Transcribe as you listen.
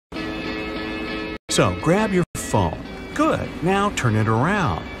So grab your phone. Good, now turn it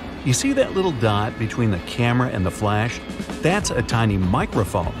around. You see that little dot between the camera and the flash? That's a tiny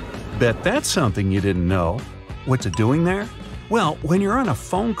microphone. Bet that's something you didn't know. What's it doing there? Well, when you're on a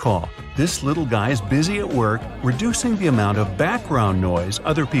phone call, this little guy is busy at work reducing the amount of background noise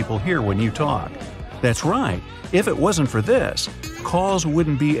other people hear when you talk. That's right, if it wasn't for this, calls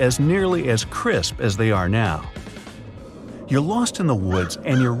wouldn't be as nearly as crisp as they are now. You're lost in the woods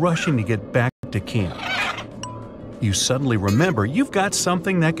and you're rushing to get back to camp. You suddenly remember you've got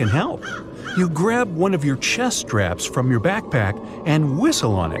something that can help. You grab one of your chest straps from your backpack and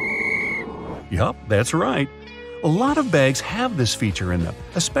whistle on it. Yup, that's right. A lot of bags have this feature in them,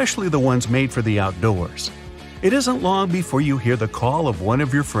 especially the ones made for the outdoors. It isn't long before you hear the call of one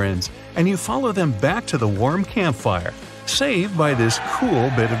of your friends and you follow them back to the warm campfire, saved by this cool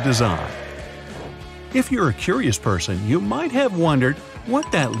bit of design. If you're a curious person, you might have wondered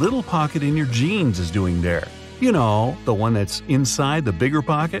what that little pocket in your jeans is doing there. You know, the one that's inside the bigger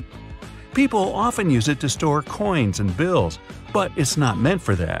pocket? People often use it to store coins and bills, but it's not meant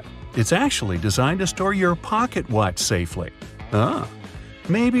for that. It's actually designed to store your pocket watch safely. Ah,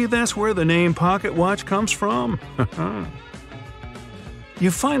 maybe that's where the name pocket watch comes from.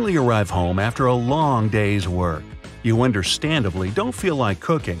 You finally arrive home after a long day's work. You understandably don't feel like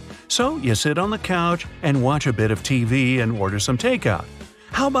cooking, so you sit on the couch and watch a bit of TV and order some takeout.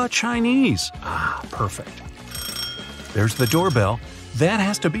 How about Chinese? Ah, perfect. There's the doorbell. That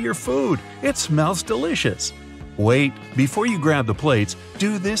has to be your food. It smells delicious. Wait, before you grab the plates,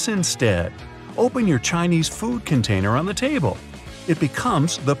 do this instead. Open your Chinese food container on the table. It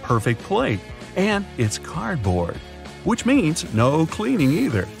becomes the perfect plate, and it's cardboard, which means no cleaning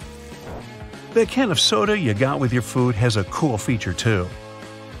either. The can of soda you got with your food has a cool feature too.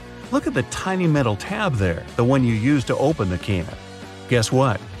 Look at the tiny metal tab there, the one you use to open the can. Guess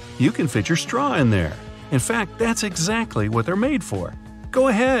what? You can fit your straw in there. In fact, that's exactly what they're made for. Go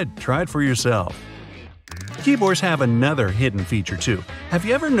ahead, try it for yourself. Keyboards have another hidden feature too. Have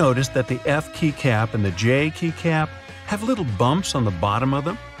you ever noticed that the F keycap and the J keycap have little bumps on the bottom of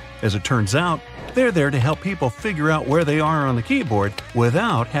them? As it turns out, they're there to help people figure out where they are on the keyboard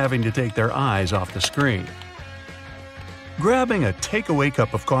without having to take their eyes off the screen. Grabbing a takeaway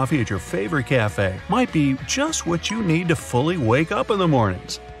cup of coffee at your favorite cafe might be just what you need to fully wake up in the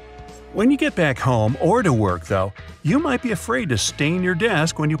mornings. When you get back home or to work, though, you might be afraid to stain your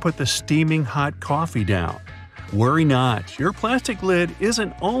desk when you put the steaming hot coffee down. Worry not, your plastic lid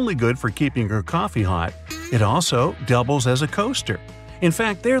isn't only good for keeping your coffee hot, it also doubles as a coaster. In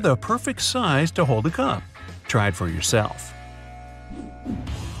fact, they're the perfect size to hold a cup. Try it for yourself.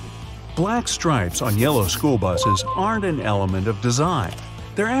 Black stripes on yellow school buses aren't an element of design.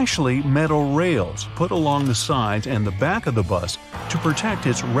 They're actually metal rails put along the sides and the back of the bus to protect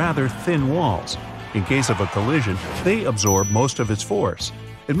its rather thin walls. In case of a collision, they absorb most of its force.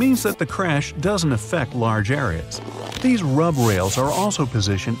 It means that the crash doesn't affect large areas. These rub rails are also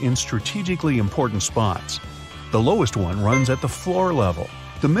positioned in strategically important spots. The lowest one runs at the floor level.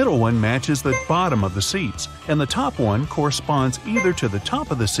 The middle one matches the bottom of the seats, and the top one corresponds either to the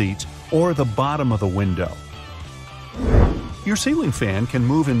top of the seats or the bottom of the window. Your ceiling fan can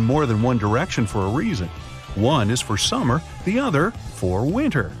move in more than one direction for a reason. One is for summer, the other for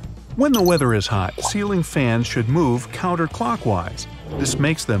winter. When the weather is hot, ceiling fans should move counterclockwise. This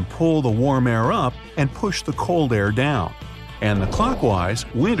makes them pull the warm air up and push the cold air down. And the clockwise,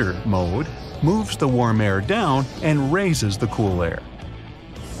 winter mode, moves the warm air down and raises the cool air.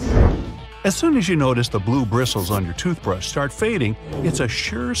 As soon as you notice the blue bristles on your toothbrush start fading, it's a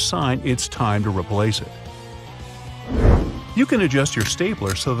sure sign it's time to replace it. You can adjust your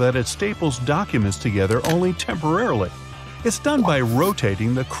stapler so that it staples documents together only temporarily. It's done by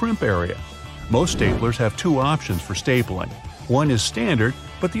rotating the crimp area. Most staplers have two options for stapling. One is standard,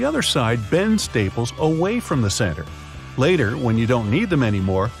 but the other side bends staples away from the center. Later, when you don't need them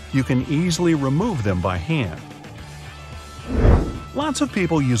anymore, you can easily remove them by hand. Lots of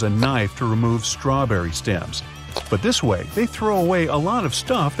people use a knife to remove strawberry stems, but this way they throw away a lot of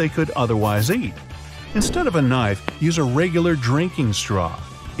stuff they could otherwise eat. Instead of a knife, use a regular drinking straw.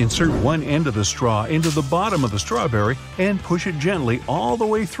 Insert one end of the straw into the bottom of the strawberry and push it gently all the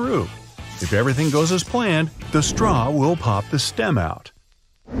way through. If everything goes as planned, the straw will pop the stem out.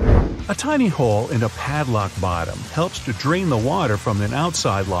 A tiny hole in a padlock bottom helps to drain the water from an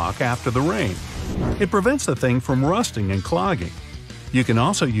outside lock after the rain. It prevents the thing from rusting and clogging. You can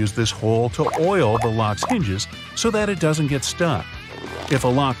also use this hole to oil the lock's hinges so that it doesn't get stuck. If a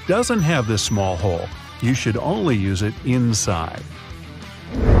lock doesn't have this small hole, you should only use it inside.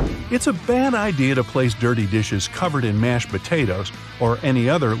 It's a bad idea to place dirty dishes covered in mashed potatoes or any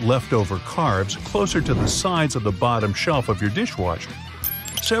other leftover carbs closer to the sides of the bottom shelf of your dishwasher.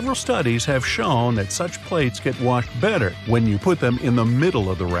 Several studies have shown that such plates get washed better when you put them in the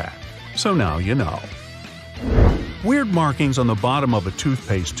middle of the rack. So now you know. Weird markings on the bottom of a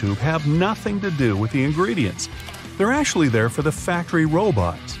toothpaste tube have nothing to do with the ingredients. They're actually there for the factory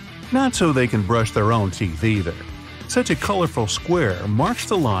robots, not so they can brush their own teeth either. Such a colorful square marks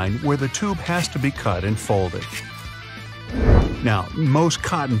the line where the tube has to be cut and folded. Now, most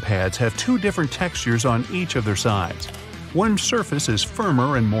cotton pads have two different textures on each of their sides. One surface is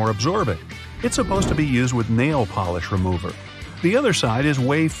firmer and more absorbent. It's supposed to be used with nail polish remover. The other side is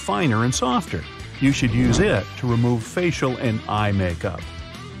way finer and softer. You should use it to remove facial and eye makeup.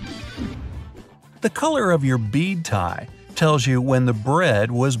 The color of your bead tie tells you when the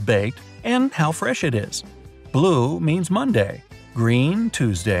bread was baked and how fresh it is. Blue means Monday, green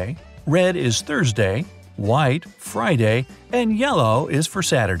Tuesday, red is Thursday, white Friday, and yellow is for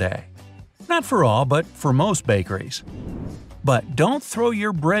Saturday. Not for all, but for most bakeries. But don't throw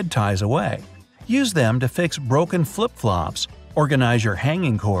your bread ties away. Use them to fix broken flip-flops, organize your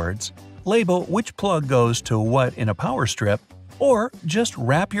hanging cords, label which plug goes to what in a power strip, or just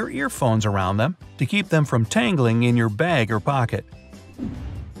wrap your earphones around them to keep them from tangling in your bag or pocket.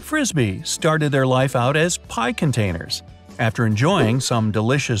 Frisbee started their life out as pie containers. After enjoying some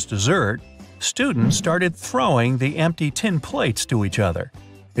delicious dessert, students started throwing the empty tin plates to each other.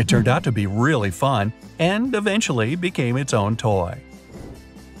 It turned out to be really fun and eventually became its own toy.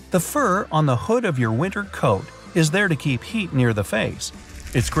 The fur on the hood of your winter coat is there to keep heat near the face.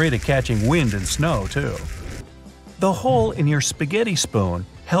 It's great at catching wind and snow, too. The hole in your spaghetti spoon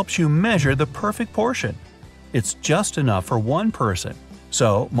helps you measure the perfect portion. It's just enough for one person,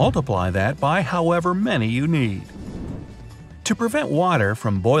 so multiply that by however many you need. To prevent water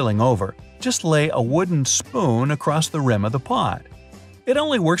from boiling over, just lay a wooden spoon across the rim of the pot. It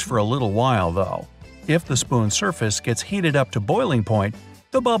only works for a little while, though. If the spoon's surface gets heated up to boiling point,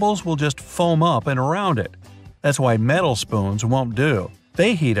 the bubbles will just foam up and around it. That's why metal spoons won't do.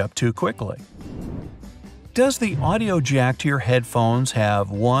 They heat up too quickly. Does the audio jack to your headphones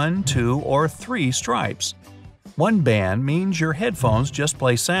have 1, 2, or 3 stripes? 1 band means your headphones just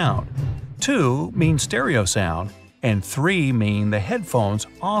play sound, 2 means stereo sound, and 3 mean the headphones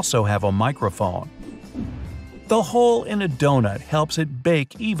also have a microphone. The hole in a donut helps it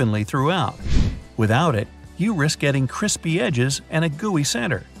bake evenly throughout. Without it, you risk getting crispy edges and a gooey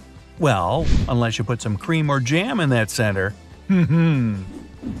center. Well, unless you put some cream or jam in that center.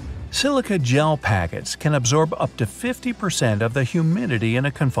 Silica gel packets can absorb up to 50% of the humidity in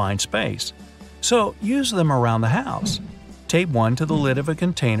a confined space. So use them around the house. Tape one to the lid of a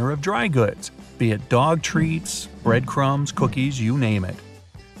container of dry goods, be it dog treats, breadcrumbs, cookies, you name it.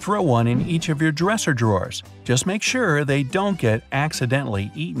 Throw one in each of your dresser drawers. Just make sure they don't get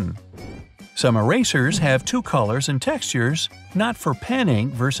accidentally eaten. Some erasers have 2 colors and textures, not for penning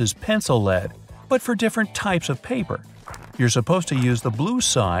versus pencil lead, but for different types of paper. You're supposed to use the blue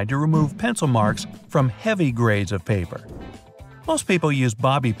side to remove pencil marks from heavy grades of paper. Most people use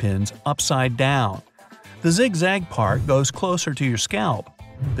bobby pins upside down. The zigzag part goes closer to your scalp.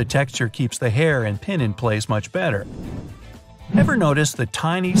 The texture keeps the hair and pin in place much better. Ever notice the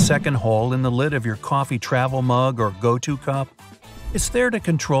tiny second hole in the lid of your coffee travel mug or go-to cup? It's there to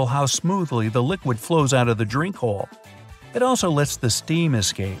control how smoothly the liquid flows out of the drink hole. It also lets the steam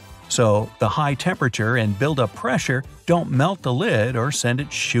escape, so the high temperature and build-up pressure don't melt the lid or send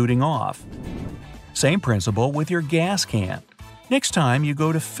it shooting off. Same principle with your gas can. Next time you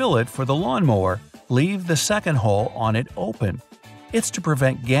go to fill it for the lawnmower, leave the second hole on it open. It's to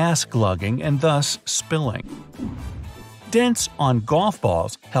prevent gas glugging and thus spilling. Dents on golf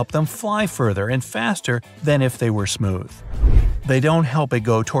balls help them fly further and faster than if they were smooth. They don't help it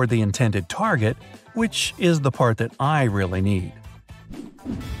go toward the intended target, which is the part that I really need.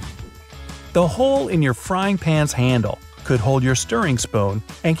 The hole in your frying pan's handle could hold your stirring spoon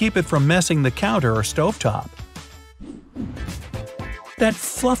and keep it from messing the counter or stovetop. That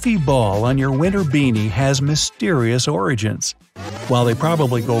fluffy ball on your winter beanie has mysterious origins. While they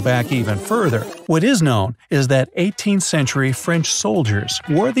probably go back even further, what is known is that 18th century French soldiers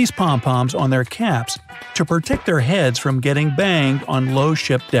wore these pom-poms on their caps to protect their heads from getting banged on low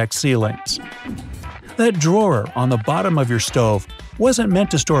ship deck ceilings. That drawer on the bottom of your stove wasn't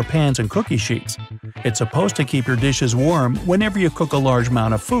meant to store pans and cookie sheets. It's supposed to keep your dishes warm whenever you cook a large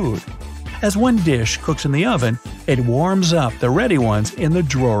amount of food. As one dish cooks in the oven, it warms up the ready ones in the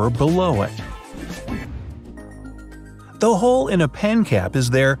drawer below it. The hole in a pen cap is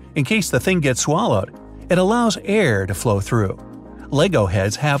there in case the thing gets swallowed. It allows air to flow through. Lego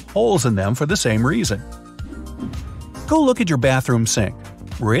heads have holes in them for the same reason. Go look at your bathroom sink.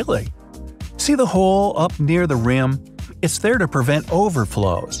 Really? See the hole up near the rim? It's there to prevent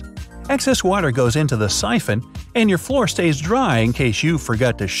overflows. Excess water goes into the siphon, and your floor stays dry in case you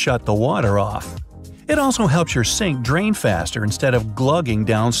forgot to shut the water off. It also helps your sink drain faster instead of glugging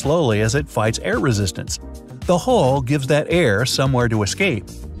down slowly as it fights air resistance. The hole gives that air somewhere to escape.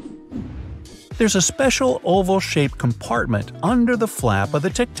 There's a special oval-shaped compartment under the flap of the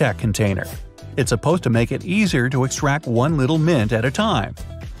Tic Tac container. It's supposed to make it easier to extract one little mint at a time.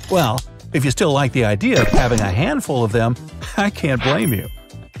 Well, if you still like the idea of having a handful of them, I can't blame you.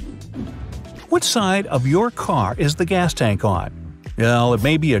 Which side of your car is the gas tank on? Well, it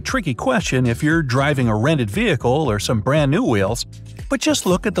may be a tricky question if you're driving a rented vehicle or some brand new wheels, but just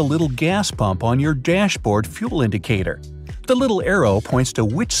look at the little gas pump on your dashboard fuel indicator. The little arrow points to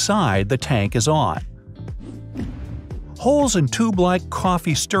which side the tank is on. Holes in tube-like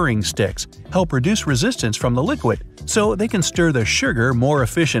coffee stirring sticks help reduce resistance from the liquid, so they can stir the sugar more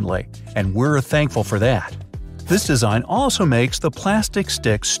efficiently, and we're thankful for that. This design also makes the plastic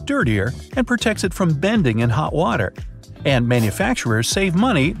stick sturdier and protects it from bending in hot water. And manufacturers save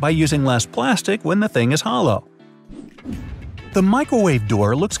money by using less plastic when the thing is hollow. The microwave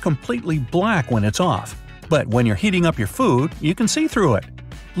door looks completely black when it's off, but when you're heating up your food, you can see through it.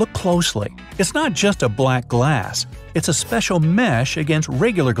 Look closely. It's not just a black glass, it's a special mesh against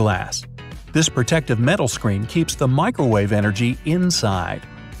regular glass. This protective metal screen keeps the microwave energy inside.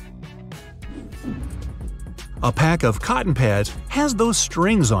 A pack of cotton pads has those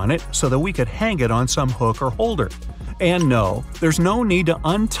strings on it so that we could hang it on some hook or holder. And no, there's no need to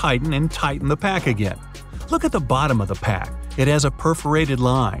untighten and tighten the pack again. Look at the bottom of the pack. It has a perforated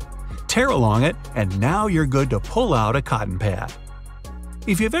line. Tear along it, and now you're good to pull out a cotton pad.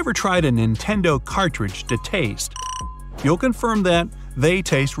 If you've ever tried a Nintendo cartridge to taste, you'll confirm that they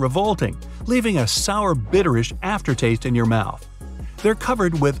taste revolting, leaving a sour, bitterish aftertaste in your mouth. They're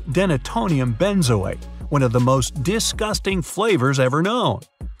covered with denatonium benzoate, one of the most disgusting flavors ever known.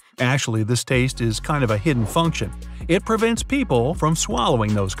 Actually, this taste is kind of a hidden function. It prevents people from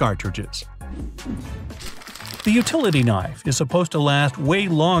swallowing those cartridges. The utility knife is supposed to last way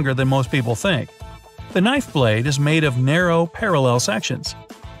longer than most people think. The knife blade is made of narrow, parallel sections.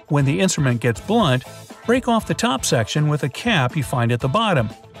 When the instrument gets blunt, break off the top section with a cap you find at the bottom.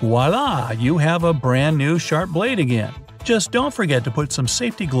 Voila! You have a brand new sharp blade again. Just don't forget to put some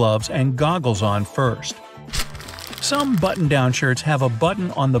safety gloves and goggles on first. Some button-down shirts have a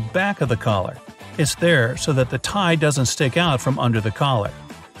button on the back of the collar. It's there so that the tie doesn't stick out from under the collar.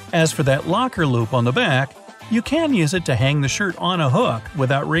 As for that locker loop on the back, you can use it to hang the shirt on a hook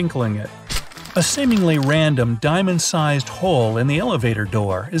without wrinkling it. A seemingly random diamond-sized hole in the elevator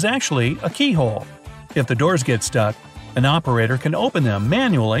door is actually a keyhole. If the doors get stuck, an operator can open them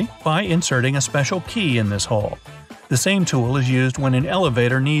manually by inserting a special key in this hole. The same tool is used when an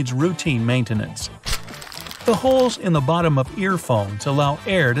elevator needs routine maintenance. The holes in the bottom of earphones allow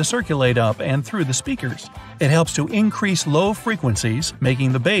air to circulate up and through the speakers. It helps to increase low frequencies,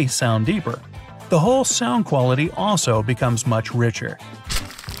 making the bass sound deeper. The whole sound quality also becomes much richer.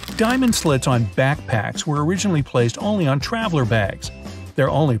 Diamond slits on backpacks were originally placed only on traveler bags. Their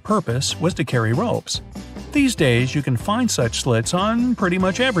only purpose was to carry ropes. These days, you can find such slits on pretty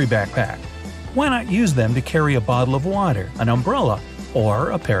much every backpack. Why not use them to carry a bottle of water, an umbrella,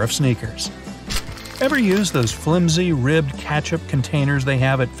 or a pair of sneakers? Ever use those flimsy, ribbed ketchup containers they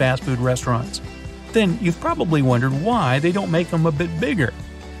have at fast food restaurants? Then you've probably wondered why they don't make them a bit bigger.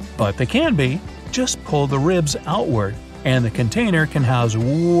 But they can be. Just pull the ribs outward, and the container can house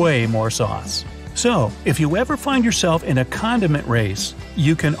way more sauce. So, if you ever find yourself in a condiment race,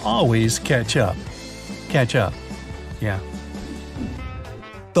 you can always catch up. Catch up. Yeah.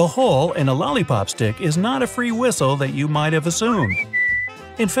 The hole in a lollipop stick is not a free whistle that you might have assumed.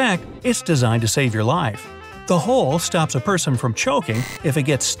 In fact, it's designed to save your life. The hole stops a person from choking if it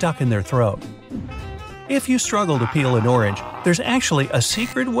gets stuck in their throat. If you struggle to peel an orange, there's actually a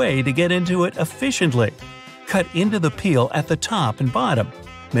secret way to get into it efficiently. Cut into the peel at the top and bottom.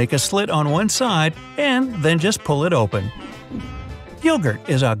 Make a slit on one side, and then just pull it open. Yogurt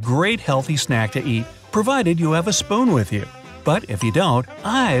is a great healthy snack to eat, provided you have a spoon with you. But if you don't,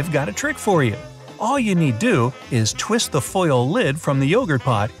 I've got a trick for you. All you need do is twist the foil lid from the yogurt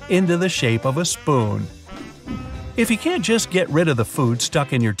pot into the shape of a spoon. If you can't just get rid of the food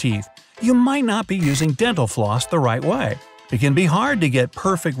stuck in your teeth, you might not be using dental floss the right way. It can be hard to get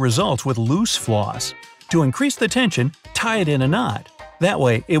perfect results with loose floss. To increase the tension, tie it in a knot. That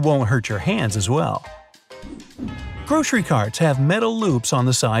way, it won't hurt your hands as well. Grocery carts have metal loops on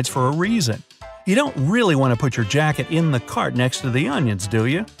the sides for a reason. You don't really want to put your jacket in the cart next to the onions, do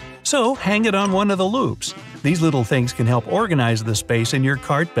you? So hang it on one of the loops. These little things can help organize the space in your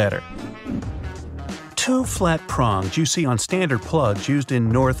cart better. Two flat prongs you see on standard plugs used in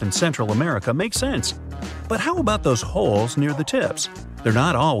North and Central America make sense. But how about those holes near the tips? They're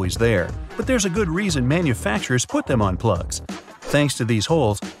not always there, but there's a good reason manufacturers put them on plugs. Thanks to these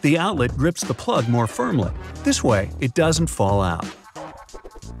holes, the outlet grips the plug more firmly. This way, it doesn't fall out.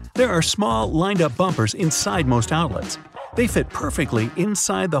 There are small, lined-up bumpers inside most outlets. They fit perfectly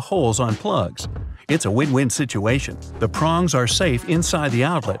inside the holes on plugs. It's a win-win situation. The prongs are safe inside the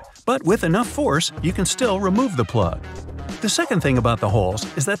outlet, but with enough force, you can still remove the plug. The second thing about the holes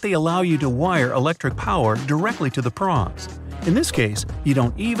is that they allow you to wire electric power directly to the prongs. In this case, you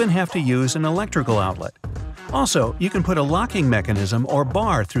don't even have to use an electrical outlet. Also, you can put a locking mechanism or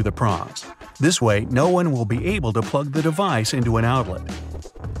bar through the prongs. This way, no one will be able to plug the device into an outlet.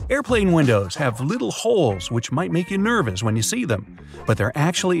 Airplane windows have little holes which might make you nervous when you see them, but they're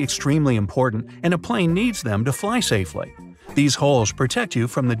actually extremely important and a plane needs them to fly safely. These holes protect you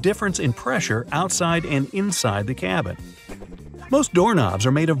from the difference in pressure outside and inside the cabin. Most doorknobs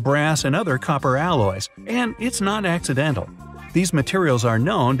are made of brass and other copper alloys, and it's not accidental. These materials are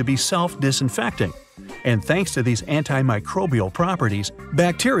known to be self-disinfecting. And thanks to these antimicrobial properties,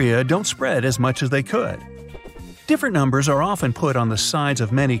 bacteria don't spread as much as they could. Different numbers are often put on the sides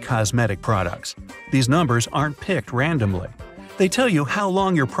of many cosmetic products. These numbers aren't picked randomly. They tell you how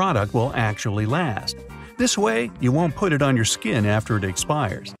long your product will actually last. This way, you won't put it on your skin after it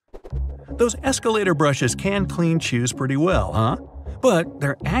expires. Those escalator brushes can clean shoes pretty well, huh? But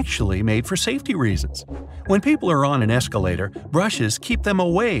they're actually made for safety reasons. When people are on an escalator, brushes keep them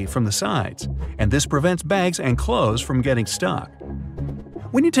away from the sides, and this prevents bags and clothes from getting stuck.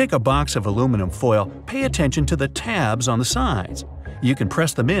 When you take a box of aluminum foil, pay attention to the tabs on the sides. You can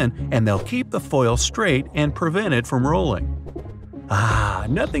press them in and they'll keep the foil straight and prevent it from rolling.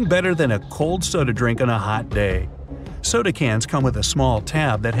 Nothing better than a cold soda drink on a hot day. Soda cans come with a small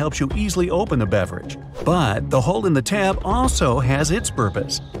tab that helps you easily open the beverage. But the hole in the tab also has its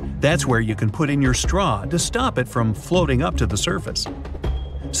purpose. That's where you can put in your straw to stop it from floating up to the surface.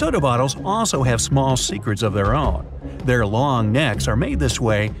 Soda bottles also have small secrets of their own. Their long necks are made this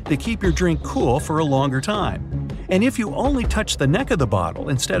way to keep your drink cool for a longer time. And if you only touch the neck of the bottle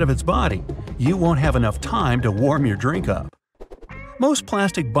instead of its body, you won't have enough time to warm your drink up. Most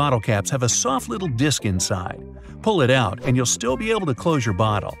plastic bottle caps have a soft little disc inside. Pull it out and you'll still be able to close your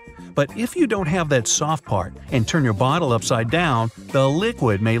bottle. But if you don't have that soft part and turn your bottle upside down, the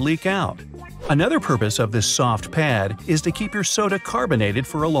liquid may leak out. Another purpose of this soft pad is to keep your soda carbonated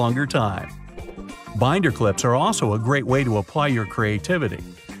for a longer time. Binder clips are also a great way to apply your creativity.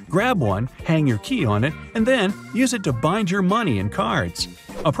 Grab one, hang your key on it, and then use it to bind your money and cards.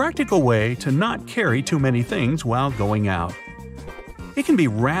 A practical way to not carry too many things while going out. It can be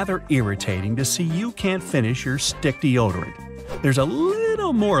rather irritating to see you can't finish your stick deodorant. There's a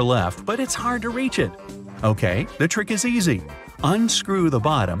little more left, but it's hard to reach it. Okay, the trick is easy. Unscrew the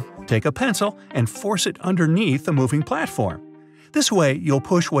bottom, take a pencil, and force it underneath the moving platform. This way, you'll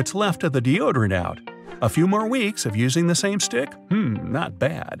push what's left of the deodorant out. A few more weeks of using the same stick? Not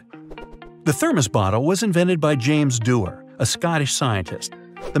bad. The thermos bottle was invented by James Dewar, a Scottish scientist.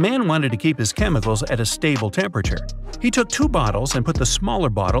 The man wanted to keep his chemicals at a stable temperature. He took two bottles and put the smaller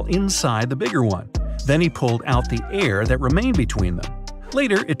bottle inside the bigger one. Then he pulled out the air that remained between them.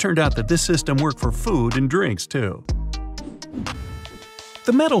 Later, it turned out that this system worked for food and drinks too.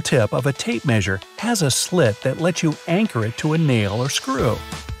 The metal tip of a tape measure has a slit that lets you anchor it to a nail or screw.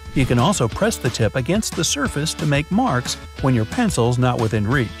 You can also press the tip against the surface to make marks when your pencil's not within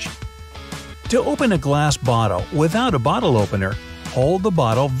reach. To open a glass bottle without a bottle opener, hold the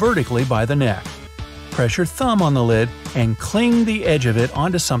bottle vertically by the neck. Press your thumb on the lid and cling the edge of it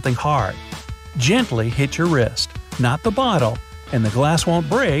onto something hard. Gently hit your wrist, not the bottle, and the glass won't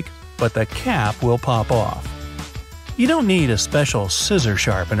break, but the cap will pop off. You don't need a special scissor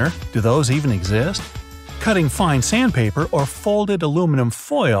sharpener. Do those even exist? Cutting fine sandpaper or folded aluminum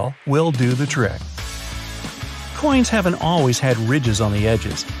foil will do the trick. Coins haven't always had ridges on the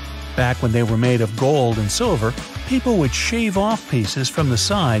edges. Back when they were made of gold and silver, people would shave off pieces from the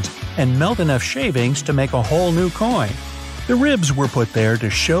sides and melt enough shavings to make a whole new coin. The ribs were put there to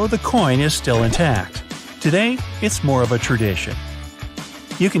show the coin is still intact. Today, it's more of a tradition.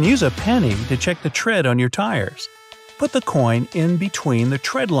 You can use a penny to check the tread on your tires. Put the coin in between the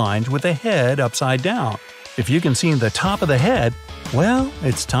tread lines with the head upside down. If you can see the top of the head, well,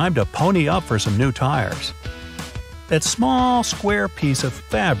 it's time to pony up for some new tires. That small, square piece of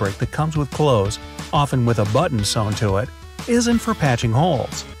fabric that comes with clothes, often with a button sewn to it, isn't for patching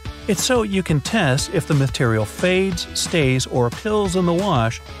holes. It's so you can test if the material fades, stays, or pills in the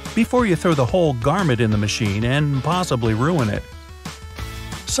wash before you throw the whole garment in the machine and possibly ruin it.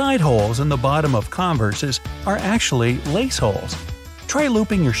 Side holes in the bottom of Converses are actually lace holes. Try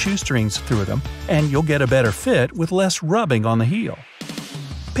looping your shoestrings through them, and you'll get a better fit with less rubbing on the heel.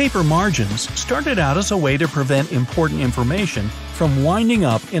 Paper margins started out as a way to prevent important information from winding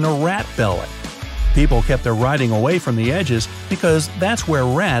up in a rat belly. People kept their writing away from the edges because that's where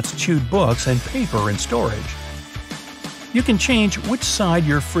rats chewed books and paper in storage. You can change which side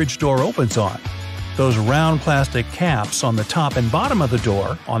your fridge door opens on. Those round plastic caps on the top and bottom of the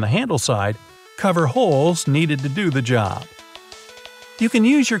door, on the handle side, cover holes needed to do the job. You can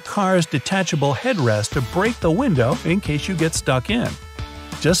use your car's detachable headrest to break the window in case you get stuck in.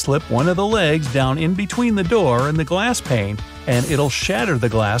 Just slip one of the legs down in between the door and the glass pane, and it'll shatter the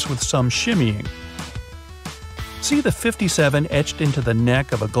glass with some shimmying. See the 57 etched into the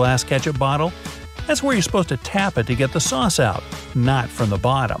neck of a glass ketchup bottle? That's where you're supposed to tap it to get the sauce out, not from the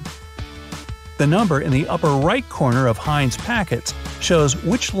bottom. The number in the upper right corner of Heinz packets shows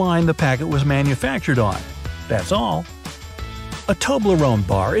which line the packet was manufactured on. That's all. A Toblerone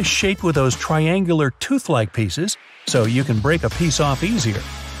bar is shaped with those triangular tooth-like pieces, so you can break a piece off easier.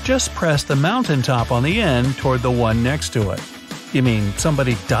 Just press the mountaintop on the end toward the one next to it. You mean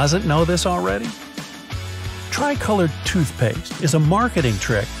somebody doesn't know this already? Tricolored toothpaste is a marketing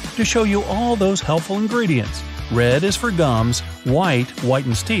trick to show you all those helpful ingredients. Red is for gums, white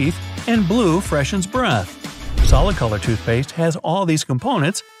whitens teeth, and blue freshens breath. Solid color toothpaste has all these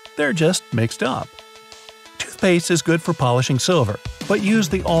components, they're just mixed up. Toothpaste is good for polishing silver, but use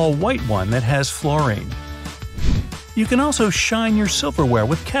the all-white one that has fluorine. You can also shine your silverware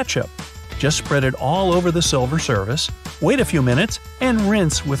with ketchup. Just spread it all over the silver surface, wait a few minutes, and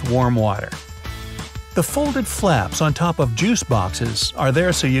rinse with warm water. The folded flaps on top of juice boxes are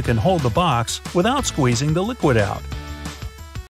there so you can hold the box without squeezing the liquid out.